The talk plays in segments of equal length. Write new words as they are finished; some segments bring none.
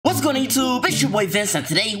What's on YouTube? It's your boy Vince, and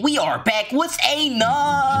today we are back with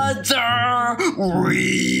another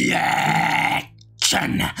reaction.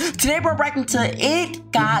 Today we're reacting to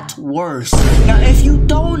It Got Worse. Now, if you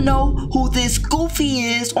don't know who this goofy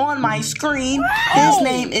is on my screen, his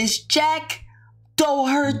name is Jack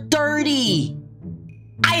Doherty.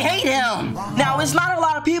 I hate him. Now, it's not a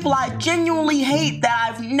lot of people I genuinely hate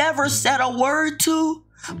that I've never said a word to,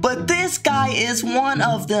 but this guy is one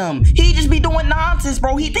of them. He just be doing nonsense,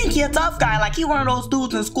 bro. He think he a tough guy. Like, he one of those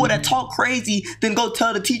dudes in school that talk crazy, then go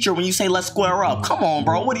tell the teacher when you say, let's square up. Come on,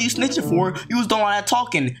 bro. What are you snitching for? You was doing all that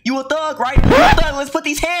talking. You a thug, right? You a thug. Let's put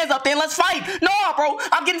these hands up there and let's fight. No, bro.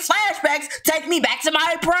 I'm getting flashbacks. Take me back to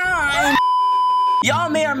my prime.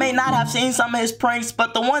 Y'all may or may not have seen some of his pranks,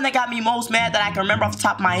 but the one that got me most mad that I can remember off the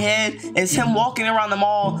top of my head is him walking around the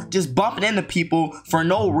mall just bumping into people for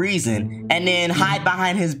no reason and then hide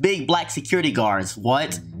behind his big black security guards.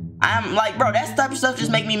 What? I'm like, bro, that type of stuff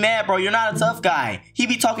just make me mad, bro. You're not a tough guy. He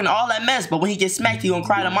be talking all that mess, but when he gets smacked, he gonna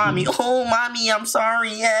cry to mommy. Oh, mommy, I'm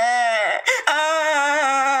sorry.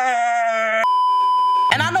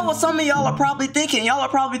 And I know what some of y'all are probably thinking. Y'all are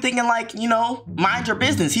probably thinking like, you know, mind your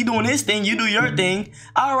business. He doing his thing, you do your thing.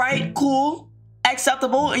 All right, cool,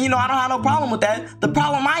 acceptable. You know, I don't have no problem with that. The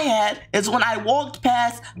problem I had is when I walked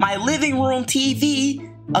past my living room TV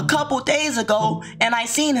a couple days ago and I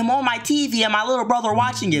seen him on my TV and my little brother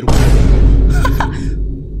watching it.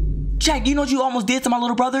 Jack, you know what you almost did to my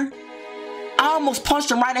little brother? I almost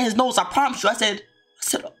punched him right in his nose. I promise you. I said,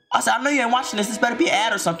 I know you ain't watching this. This better be an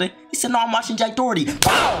ad or something. He said, no, I'm watching Jack Doherty.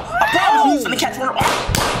 Wow! I promise you, he's finna catch one.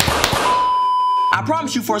 I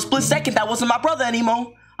promise you, for a split second, that wasn't my brother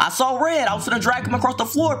anymore. I saw red. I was finna drag him across the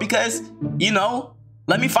floor because, you know,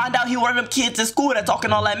 let me find out he one of them kids at school that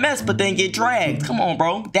talking all that mess, but then get dragged. Come on,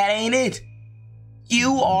 bro. That ain't it.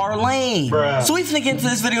 You are lame. Bruh. So we finna get into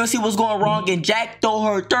this video and see what's going wrong in Jack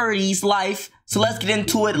Doherty's life. So let's get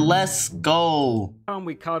into it. Let's go.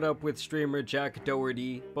 We caught up with streamer Jack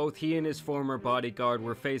Doherty. Both he and his former bodyguard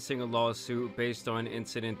were facing a lawsuit based on an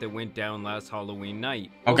incident that went down last Halloween night.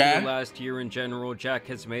 Okay. Over the last year in general, Jack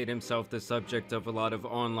has made himself the subject of a lot of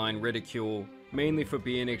online ridicule, mainly for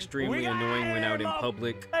being extremely annoying when out in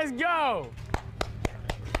public. Let's go.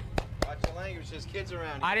 Watch your language, there's kids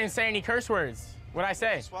around here. I didn't say any curse words. What'd I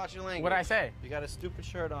say? Just watch your language. What'd I say? You got a stupid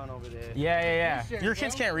shirt on over there. Yeah. Your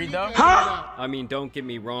kids can't read though. Huh? I mean, don't get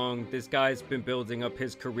me wrong, this guy's been building up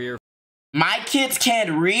his career. My kids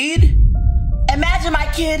can't read? Imagine my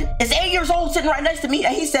kid is 8 years old sitting right next to me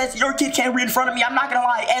and he says, your kid can't read in front of me. I'm not gonna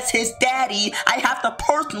lie, as his daddy, I have to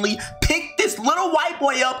personally pick this little white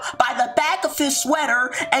boy up by the back of his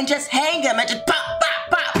sweater and just hang him and just pop, pop,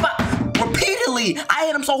 pop, pop. Repeatedly. I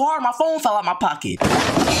hit him so hard my phone fell out my pocket.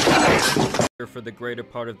 For the greater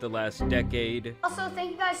part of the last decade. Also,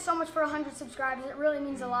 thank you guys so much for 100 subscribers. It really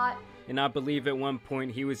means a lot. And I believe at one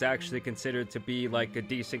point he was actually considered to be like a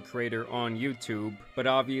decent creator on YouTube, but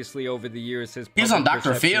obviously over the years his on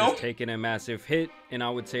Dr. Phil has taken a massive hit, and I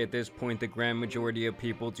would say at this point the grand majority of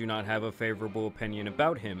people do not have a favorable opinion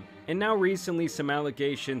about him. And now recently some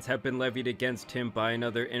allegations have been levied against him by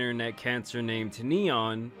another internet cancer named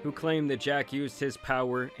Neon, who claimed that Jack used his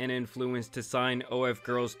power and influence to sign OF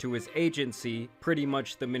girls to his agency pretty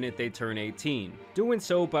much the minute they turn 18, doing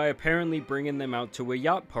so by apparently bringing them out to a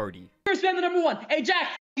yacht party. First fan, the #1. Hey,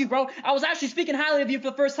 Jack, you, bro. I was actually speaking highly of you for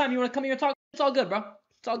the first time. You want to come here and talk? It's all good, bro.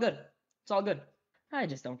 It's all good. It's all good. I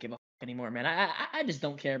just don't give a anymore, man. I just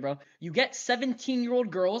don't care, bro. You get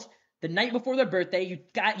 17-year-old girls the night before their birthday. You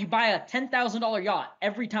buy a $10,000 yacht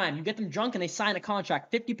every time. You get them drunk and they sign a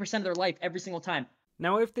contract. 50% of their life every single time.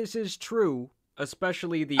 Now, if this is true,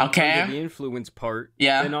 especially the under the influence part,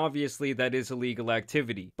 yeah, then obviously that is illegal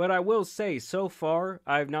activity. But I will say, so far,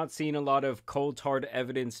 I've not seen a lot of cold hard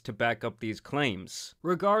evidence to back up these claims.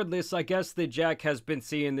 Regardless, I guess that Jack has been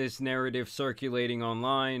seeing this narrative circulating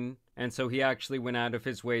online, and so he actually went out of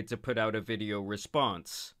his way to put out a video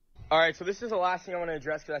response. Alright, so this is the last thing I want to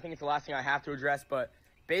address because I think it's the last thing I have to address, but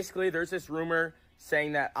basically there's this rumor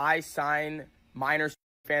saying that I sign minor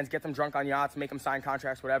fans, get them drunk on yachts, make them sign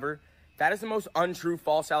contracts, whatever. That is the most untrue,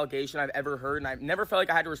 false allegation I've ever heard, and I've never felt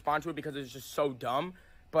like I had to respond to it because it's just so dumb.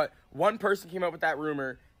 But one person came up with that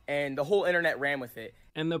rumor, and the whole internet ran with it.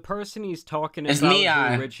 And the person he's talking it's about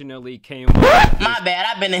Neon. who originally came up with my bad,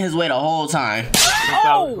 I've been in his way the whole time.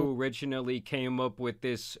 Who originally came up with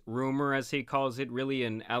this rumor, as he calls it, really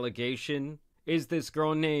an allegation, is this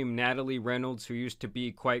girl named Natalie Reynolds, who used to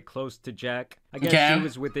be quite close to Jack. I guess she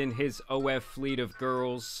was within his OF fleet of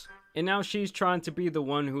girls. And now she's trying to be the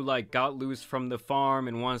one who, like, got loose from the farm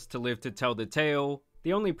and wants to live to tell the tale.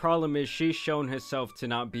 The only problem is she's shown herself to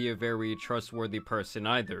not be a very trustworthy person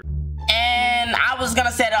either. And And I was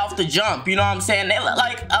gonna say it off the jump, you know what I'm saying? They look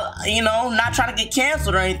like, you know, not trying to get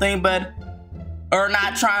canceled or anything, but, or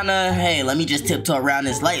not trying to, hey, let me just tiptoe around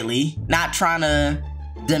this lightly. Not trying to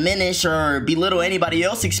diminish or belittle anybody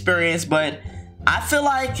else's experience, but I feel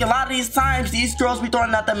like a lot of these times, these girls be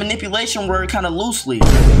throwing out that manipulation word kind of loosely.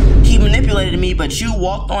 He manipulated me, but you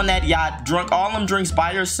walked on that yacht, drunk all them drinks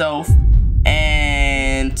by yourself,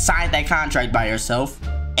 and signed that contract by yourself,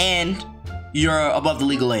 and you're above the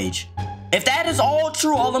legal age. If that is all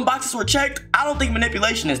true, all them boxes were checked, I don't think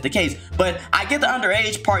manipulation is the case. But I get the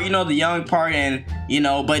underage part, you know, the young part, and, you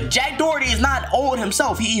know, but Jack Doherty is not old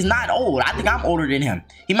himself. He's not old. I think I'm older than him.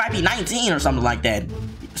 He might be 19 or something like that.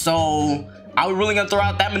 So, are we really gonna throw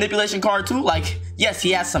out that manipulation card too? Like, yes,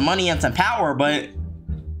 he has some money and some power, but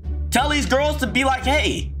tell these girls to be like,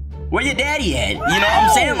 hey, where your daddy at? You know what I'm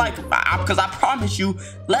saying? Like, because I promise you,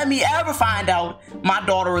 let me ever find out my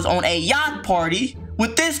daughter is on a yacht party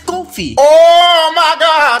with this goofy. Oh my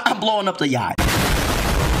God! I'm blowing up the yacht.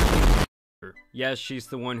 Yes, she's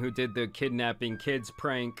the one who did the kidnapping kids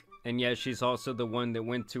prank. And yes, she's also the one that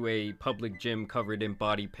went to a public gym covered in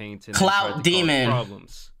body paint and Clout demon.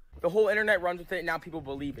 Problems. The whole internet runs with it, and now people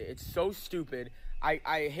believe it. It's so stupid.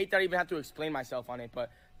 I hate that I even have to explain myself on it, but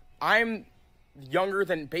I'm younger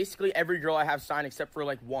than basically every girl I have signed except for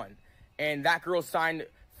like one. And that girl signed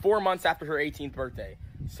 4 months after her 18th birthday.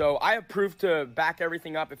 So I have proof to back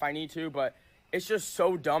everything up if I need to, but it's just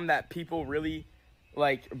so dumb that people really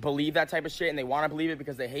like believe that type of shit, and they want to believe it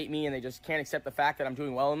because they hate me and they just can't accept the fact that I'm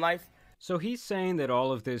doing well in life. So he's saying that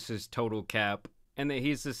all of this is total cap, and that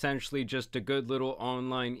he's essentially just a good little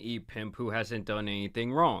online e-pimp who hasn't done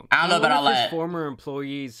anything wrong. I don't know about all One of his that. former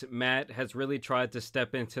employees, Matt, has really tried to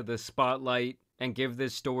step into the spotlight and give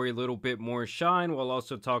this story a little bit more shine while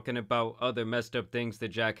also talking about other messed up things that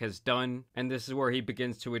Jack has done. And this is where he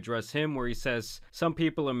begins to address him, where he says, some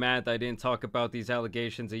people are mad that I didn't talk about these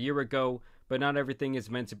allegations a year ago, but not everything is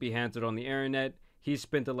meant to be handled on the internet. He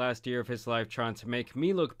spent the last year of his life trying to make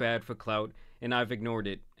me look bad for clout, and I've ignored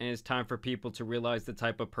it. And it's time for people to realize the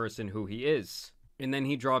type of person who he is. And then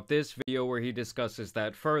he dropped this video where he discusses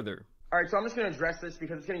that further. All right, so I'm just going to address this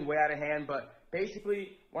because it's getting way out of hand, but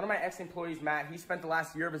basically, one of my ex-employees, Matt, he spent the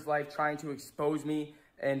last year of his life trying to expose me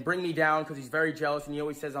and bring me down because he's very jealous and he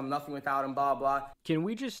always says I'm nothing without him, blah, blah. Can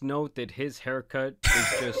we just note that his haircut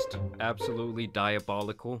is just absolutely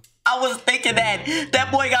diabolical? I was thinking that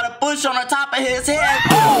boy got a bush on the top of his head.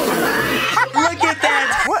 Oh, look at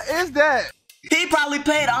that. What is that? He probably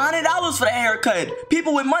paid $100 for the haircut.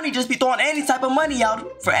 People with money just be throwing any type of money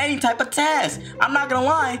out for any type of task. I'm not gonna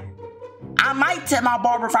lie. I might tip my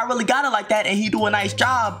barber if I really got it like that and he do a nice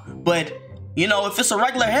job. But, you know, if it's a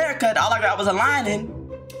regular haircut, all I got was a lining,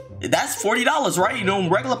 that's $40, right? You know,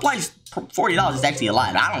 regular price, $40 is actually a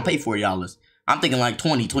lot. I don't pay $40. I'm thinking like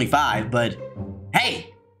 20, 25, but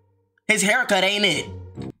hey, his haircut ain't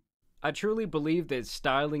it. I truly believe that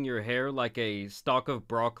styling your hair like a stalk of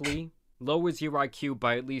broccoli lowers your IQ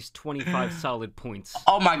by at least 25 solid points.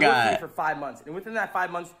 Oh my He worked for me God. for 5 months, and within that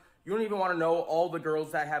 5 months, you don't even want to know all the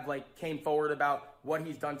girls that have like came forward about what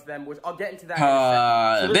he's done to them, which I'll get into that in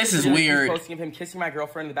a second. So this is video weird. he's posting of him kissing my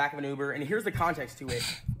girlfriend in the back of an Uber, and here's the context to it.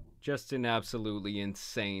 Just an absolutely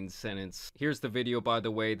insane sentence. Here's the video, by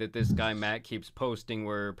the way, that this guy Matt keeps posting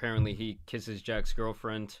where apparently he kisses Jack's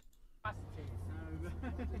girlfriend.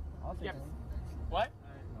 What?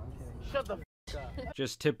 Shut the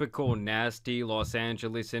Just typical nasty Los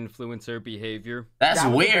Angeles influencer behavior. That's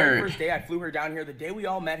That was the very weird. first day I flew her down here, the day we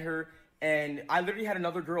all met her, and I literally had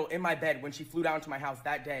another girl in my bed when she flew down to my house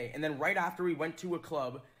that day. And then right after we went to a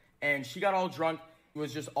club, and she got all drunk, it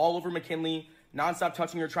was just all over McKinley, nonstop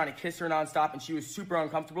touching her, trying to kiss her nonstop, and she was super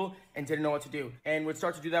uncomfortable and didn't know what to do. And would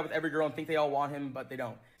start to do that with every girl and think they all want him, but they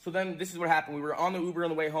don't. So then this is what happened. We were on the Uber on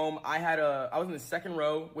the way home. I was in the second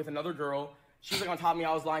row with another girl. She was like on top of me.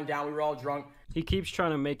 I was lying down. We were all drunk. He keeps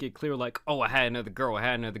trying to make it clear like, oh, I had another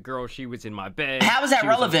girl. She was in my bed. How is that She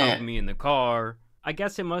was on top relevant? of me in the car. I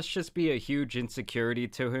guess it must just be a huge insecurity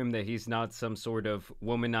to him that he's not some sort of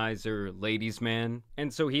womanizer ladies man.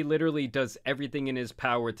 And so he literally does everything in his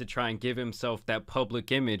power to try and give himself that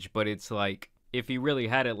public image, but it's like, if he really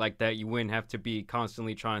had it like that, you wouldn't have to be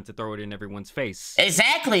constantly trying to throw it in everyone's face.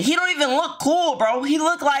 Exactly. He don't even look cool, bro. He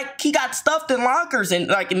look like he got stuffed in lockers in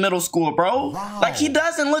middle school, bro. Wow. Like he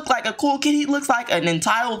doesn't look like a cool kid. He looks like an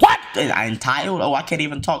entitled. What? Entitled? Oh, I can't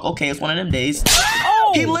even talk. Okay, it's one of them days.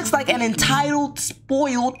 Oh. He looks like an entitled,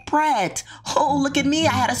 spoiled brat. Oh, look at me.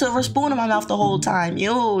 I had a silver spoon in my mouth the whole time.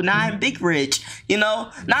 Yo, now I'm big rich. You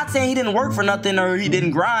know, not saying he didn't work for nothing or he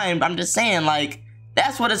didn't grind. I'm just saying, like,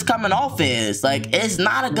 that's what it's coming off as. Like, it's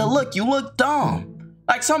not a good look. You look dumb.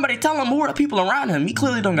 Like, somebody tell him who are the people around him. He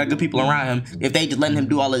clearly don't got good people around him if they just letting him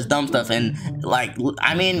do all this dumb stuff. And, like,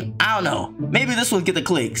 I mean, I don't know. Maybe this will get the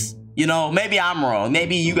clicks. You know, maybe I'm wrong.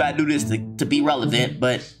 Maybe you gotta do this to be relevant.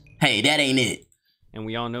 But, hey, that ain't it. And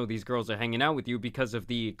we all know these girls are hanging out with you because of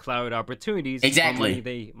the cloud opportunities exactly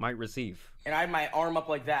they might receive. And I had my arm up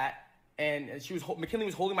like that. And she was McKinley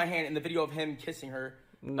was holding my hand in the video of him kissing her.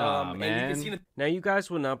 Nah, man. And you can see Now you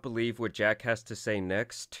guys will not believe what Jack has to say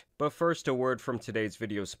next, but first a word from today's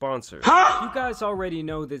video sponsor. Huh? You guys already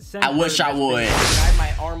know that I wish I would. I had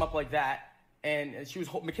my arm up like that, and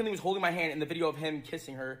McKinley was holding my hand in the video of him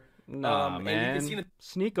kissing her. Nah, man. And you can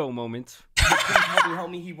see Sneeko moment. help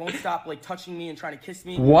me. He won't stop like touching me and trying to kiss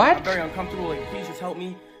me. What? I'm very uncomfortable. Like, please just help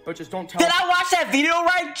me, but just don't tell. Did I watch that video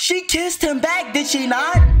right? She kissed him back, did she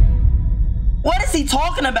not? What is he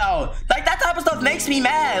talking about? Like, that type of stuff makes me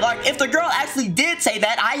mad. Like, if the girl actually did say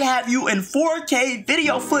that, I have you in 4K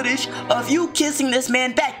video footage of you kissing this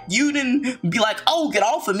man back. You didn't be like, oh, get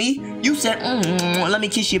off of me. You said, let me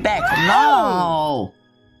kiss you back. No.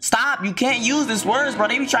 Stop. You can't use these words, bro.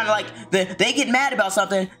 They be trying to, like, they get mad about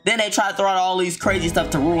something, then they try to throw out all these crazy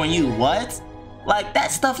stuff to ruin you. What? Like, that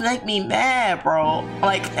stuff make me mad, bro.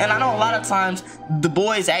 Like, and I know a lot of times the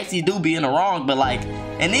boys actually do be in the wrong, but like,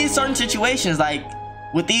 in these certain situations, like,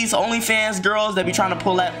 with these OnlyFans girls that be trying to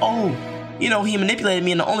pull that, oh, you know, he manipulated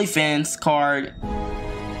me in the OnlyFans card,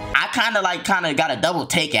 I kind of got a double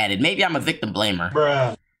take at it. Maybe I'm a victim blamer.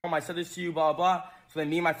 Bruh. I said this to you, blah, blah. So then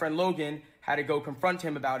me and my friend Logan had to go confront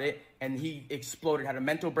him about it, and he exploded, had a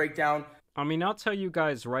mental breakdown. I mean, I'll tell you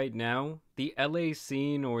guys right now, the LA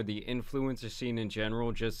scene or the influencer scene in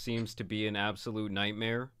general just seems to be an absolute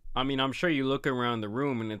nightmare. I mean, I'm sure you look around the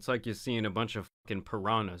room and it's like you're seeing a bunch of fucking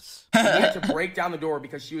piranhas. We had to break down the door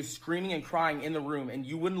because she was screaming and crying in the room, and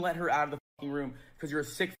you wouldn't let her out of the fucking room because you're a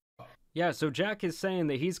sick f***. Yeah, so Jack is saying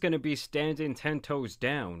that he's gonna be standing 10 toes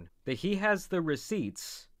down, that he has the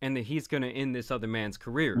receipts, and that he's gonna end this other man's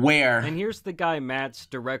career. Where? And here's the guy Matt's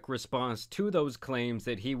direct response to those claims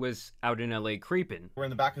that he was out in LA creeping. We're in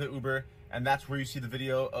the back of the Uber, and that's where you see the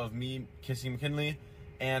video of me kissing McKinley.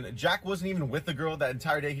 And Jack wasn't even with the girl that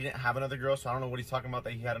entire day. He didn't have another girl, so I don't know what he's talking about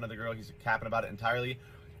that he had another girl. He's capping about it entirely.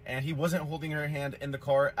 And he wasn't holding her hand in the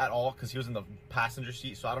car at all because he was in the passenger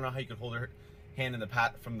seat. So I don't know how you could hold her hand in the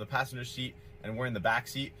from the passenger seat and we're in the back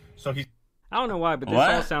seat. So he's... I don't know why, but this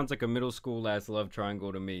all sounds like a middle school ass love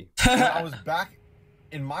triangle to me. When I was back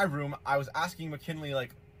in my room, I was asking McKinley,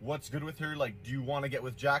 like, what's good with her? Like, do you want to get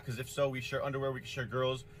with Jack? Because if so, we share underwear, we can share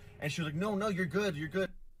girls. And she was like, no, you're good, you're good.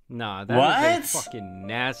 Nah, that is a fucking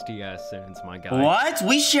nasty ass sentence, my guy. What?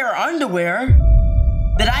 We share underwear?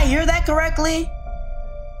 Did I hear that correctly?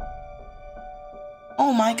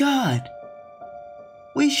 Oh my god.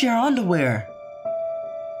 We share underwear.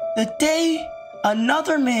 The day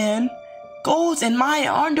another man goes in my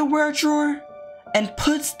underwear drawer and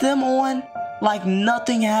puts them on like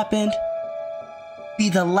nothing happened, be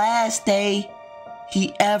the last day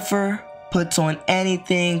he ever puts on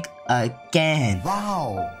anything again.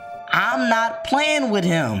 Wow. I'm not playing with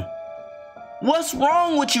him. What's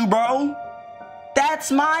wrong with you, bro?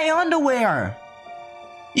 That's my underwear.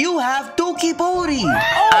 You have dookie booty.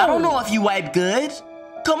 I don't know if you wipe good.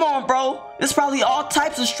 Come on, bro. There's probably all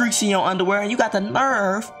types of streaks in your underwear, and you got the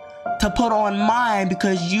nerve to put on mine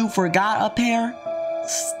because you forgot a pair?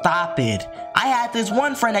 Stop it. I had this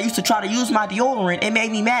one friend that used to try to use my deodorant. It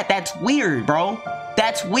made me mad. That's weird, bro.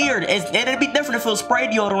 That's weird. It'd be different if it was spray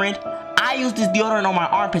deodorant. I use this deodorant on my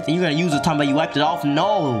armpits and you're gonna use it talking about you wiped it off?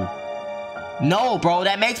 No. No, bro.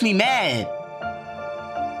 That makes me mad.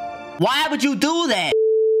 Why would you do that?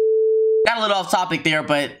 Got a little off topic there,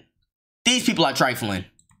 but these people are trifling.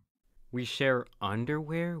 We share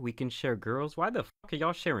underwear? We can share girls? Why the fuck are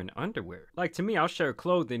y'all sharing underwear? Like, to me, I'll share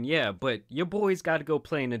clothing, yeah, but your boys gotta go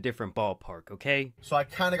play in a different ballpark, okay? So I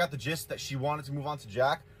kind of got the gist that she wanted to move on to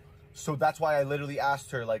Jack. So that's why I literally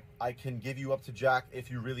asked her, like, I can give you up to Jack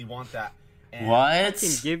if you really want that. And what? I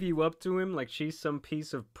can give you up to him like she's some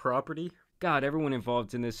piece of property? God, everyone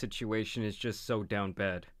involved in this situation is just so down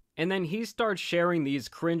bad. And then he starts sharing these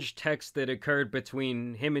cringe texts that occurred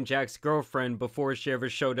between him and Jack's girlfriend before she ever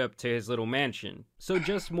showed up to his little mansion. So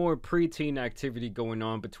just more preteen activity going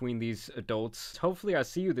on between these adults. Hopefully I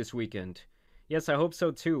see you this weekend. Yes, I hope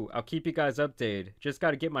so too. I'll keep you guys updated. Just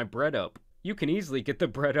gotta get my bread up. You can easily get the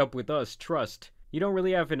bread up with us, trust. You don't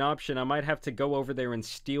really have an option. I might have to go over there and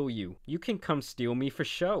steal you. You can come steal me for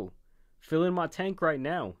show. Fill in my tank right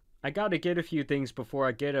now. I gotta get a few things before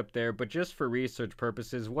I get up there, but just for research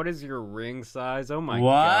purposes, what is your ring size? Oh my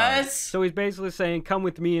god. So he's basically saying, come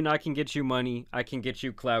with me and I can get you money, I can get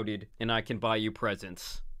you clouded, and I can buy you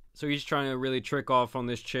presents. So he's trying to really trick off on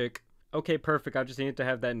this chick. Okay, perfect. I just needed to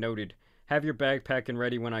have that noted. Have your bag packed and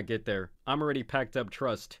ready when I get there. I'm already packed up,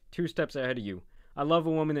 trust. 2 steps ahead of you. I love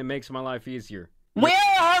a woman that makes my life easier. Where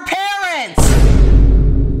are her parents?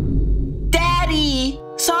 Daddy!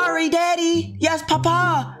 Sorry, Daddy! Yes,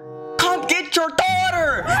 Papa! Come get your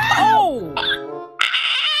daughter! Oh!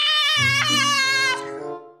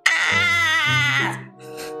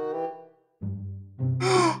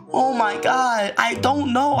 Oh my god, I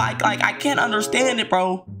don't know. I can't understand it,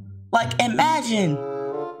 bro. Like, imagine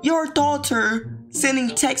your daughter sending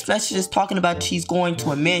text messages talking about she's going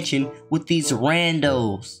to a mansion with these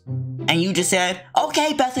randos. And you just said,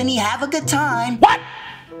 okay, Bethany, have a good time. What?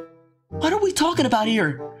 What are we talking about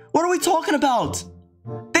here? What are we talking about?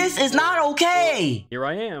 This is not okay. Here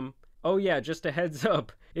I am. Oh yeah, just a heads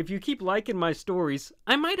up. If you keep liking my stories,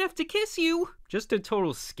 I might have to kiss you. Just a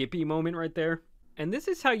total Skippy moment right there. And this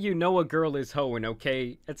is how you know a girl is hoeing,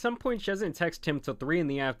 okay? At some point, she doesn't text him till 3 in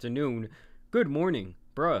the afternoon. Good morning.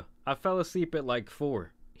 Bruh, I fell asleep at like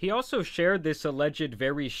 4. He also shared this alleged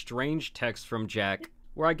very strange text from Jack,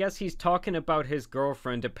 where I guess he's talking about his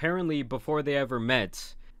girlfriend apparently before they ever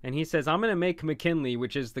met. And he says, I'm gonna make McKinley,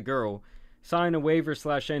 which is the girl, sign a waiver /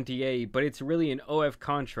 NDA, but it's really an OF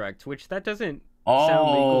contract, which that doesn't sound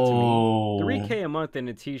legal to me. 3K a month in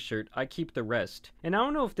a t-shirt, I keep the rest. And I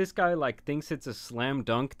don't know if this guy like thinks it's a slam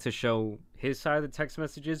dunk to show his side of the text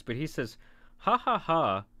messages, but he says, ha ha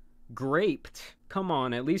ha, graped. Come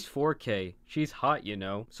on, at least 4K. She's hot, you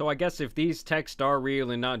know. So I guess if these texts are real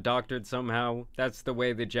and not doctored somehow, that's the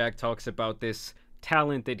way that Jack talks about this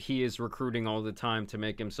talent that he is recruiting all the time to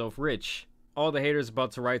make himself rich. All the haters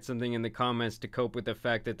about to write something in the comments to cope with the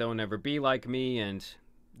fact that they'll never be like me, and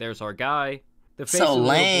there's our guy. The face So of the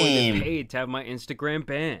little boy lame. that paid to have my Instagram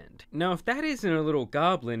banned. Now, if that isn't a little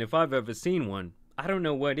goblin, if I've ever seen one, I don't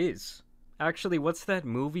know what is. Actually, what's that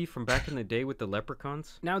movie from back in the day with the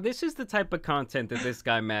leprechauns? Now, this is the type of content that this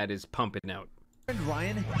guy Matt is pumping out.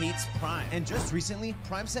 Ryan hates Prime, and just recently,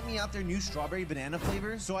 Prime sent me out their new strawberry banana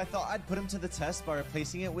flavor, so I thought I'd put him to the test by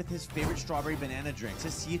replacing it with his favorite strawberry banana drink to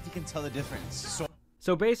see if he can tell the difference.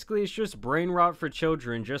 So basically, it's just brain rot for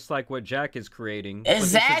children, just like what Jack is creating. But this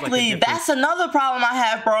is like a Exactly. different- That's another problem I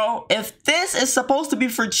have, bro. If this is supposed to be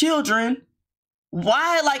for children,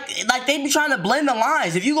 why, like they be trying to blend the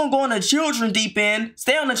lines. If you gonna go on the children deep end,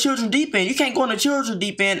 stay on the children deep end. You can't go on the children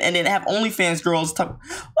deep end and then have OnlyFans girls talk,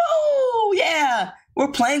 oh, yeah,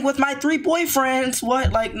 we're playing with my 3 boyfriends.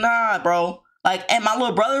 What? Like, nah, bro. Like, and my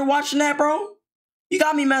little brother watching that, bro? You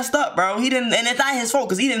got me messed up, bro. He didn't, and it's not his fault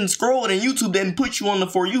because he didn't scroll it and YouTube didn't put you on the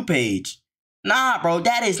For You page. Nah, bro,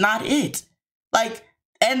 that is not it. Like,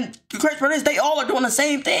 and the crazy part is they all are doing the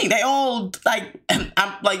same thing. They all, like,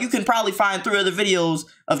 I'm like, you can probably find 3 other videos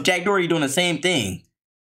of Jack Doherty doing the same thing.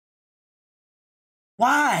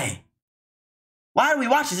 Why? Why do we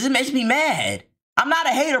watch this? It makes me mad. I'm not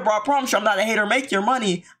a hater, bro. I promise you I'm not a hater. Make your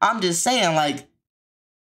money. I'm just saying, like,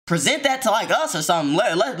 present that to, like, us or something.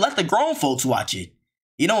 Let the grown folks watch it.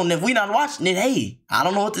 You know, and if we not watching it, hey, I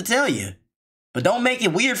don't know what to tell you. But don't make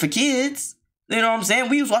it weird for kids. You know what I'm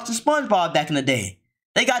saying? We was watching SpongeBob back in the day.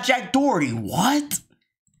 They got Jack Doherty. What?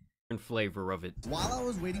 Flavor of it. While I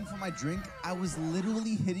was waiting for my drink, I was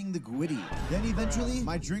literally hitting the gwitty. Then eventually,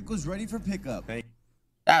 my drink was ready for pickup.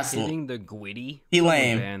 That's Hitting the gwitty? He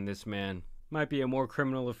lame. Man, this man might be a more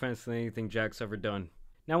criminal offense than anything Jack's ever done.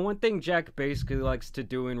 Now, one thing Jack basically likes to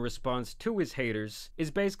do in response to his haters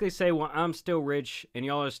is basically say, well, I'm still rich and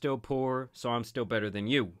y'all are still poor, so I'm still better than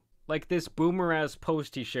you. Like this boomer-ass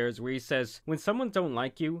post he shares where he says, when someone don't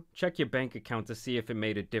like you, check your bank account to see if it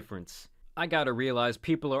made a difference. I gotta realize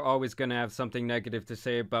people are always gonna have something negative to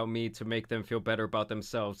say about me to make them feel better about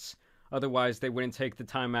themselves. Otherwise, they wouldn't take the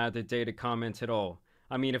time out of their day to comment at all.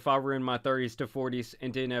 I mean, if I were in my 30s to 40s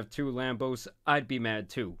and didn't have 2 Lambos, I'd be mad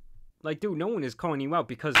too. Like, dude, no one is calling you out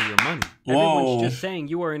because of your money. Everyone's just saying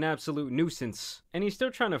you are an absolute nuisance. And he's still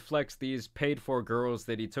trying to flex these paid-for girls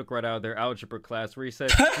that he took right out of their algebra class, where he said,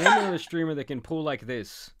 name another streamer that can pull like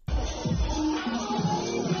this.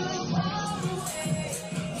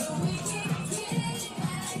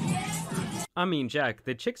 I mean, Jack,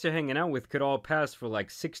 the chicks you're hanging out with could all pass for like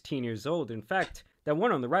 16 years old. In fact, that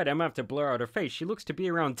one on the right, I'm gonna have to blur out her face. She looks to be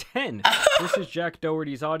around 10. This is Jack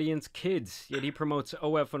Doherty's audience, kids. Yet he promotes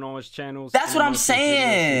OF on all his channels. That's what I'm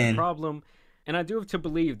saying. Problem. And I do have to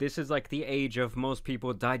believe this is like the age of most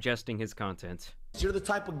people digesting his content. You're the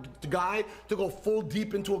type of guy to go full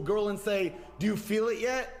deep into a girl and say, do you feel it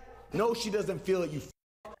yet? No, she doesn't feel it, you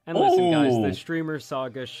And listen, guys, the streamer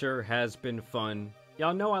saga sure has been fun.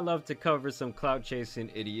 Y'all know I love to cover some clout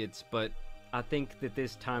chasing idiots, but I think that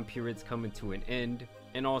this time period's coming to an end.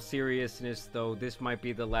 In all seriousness though, this might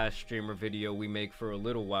be the last streamer video we make for a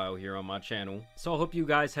little while here on my channel. So I hope you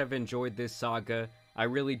guys have enjoyed this saga. I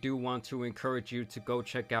really do want to encourage you to go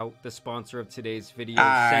check out the sponsor of today's video,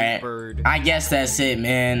 Scentbird. I guess that's it,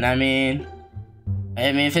 man. I mean,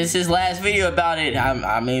 if it's his last video about it,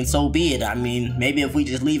 I mean, so be it. I mean, maybe if we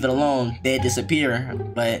just leave it alone, they'd disappear.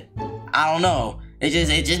 But I don't know. It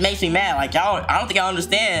just makes me mad. Like, y'all, I don't think I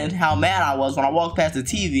understand how mad I was when I walked past the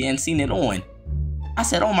TV and seen it on. I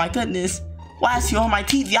said, oh my goodness, why is he on my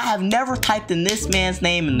TV? I have never typed in this man's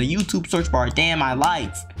name in the YouTube search bar a day in my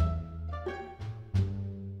life.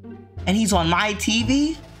 And he's on my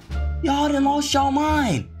TV? Y'all done lost your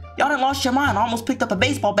mind. Y'all done lost your mind. I almost picked up a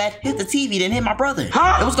baseball bat, hit the TV, then hit my brother.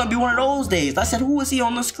 Huh? It was gonna be one of those days. I said, who is he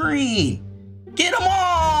on the screen? Get him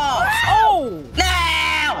off! Oh!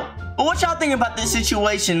 Now! But what y'all think about this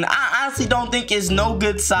situation? I honestly don't think it's no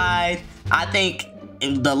good side. I think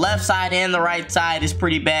the left side and the right side is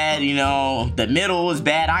pretty bad. You know, the middle is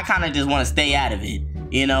bad. I kind of just want to stay out of it.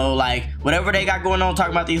 You know, like, whatever they got going on,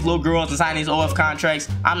 talking about these little girls and signing these OF contracts,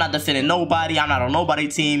 I'm not defending nobody. I'm not on nobody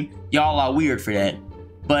team. Y'all are weird for that.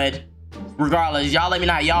 But regardless, y'all let me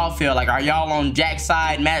know how y'all feel. Like, are y'all on Jack's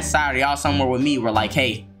side, Matt's side, or y'all somewhere with me? We're like,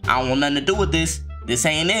 hey, I don't want nothing to do with this. This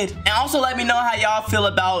ain't it. And also let me know how y'all feel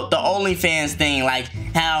about the OnlyFans thing. Like,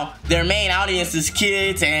 how their main audience is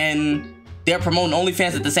kids and they're promoting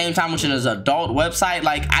OnlyFans at the same time, which is an adult website.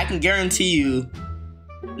 Like, I can guarantee you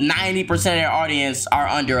 90% of their audience are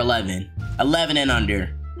under 11 and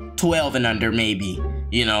under, 12 and under, maybe.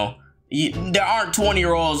 You know, there aren't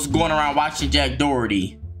 20-year-olds going around watching Jack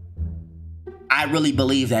Doherty. I really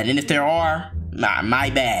believe that. And if there are,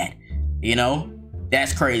 my bad. You know,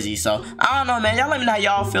 that's crazy. So I don't know, man. Y'all let me know how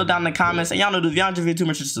y'all feel down in the comments. And y'all know, if y'all enjoyed the video too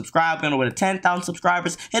much, to subscribe. We're with 10,000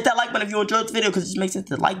 subscribers. Hit that like button if you enjoyed the video, because it just makes sense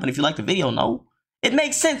to like button if you like the video. No, it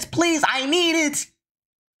makes sense. Please, I need it.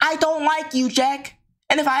 I don't like you, Jack.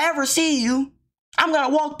 And if I ever see you, I'm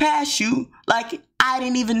gonna walk past you like I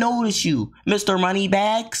didn't even notice you, Mr.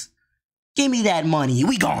 Moneybags. Give me that money.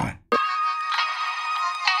 We gone.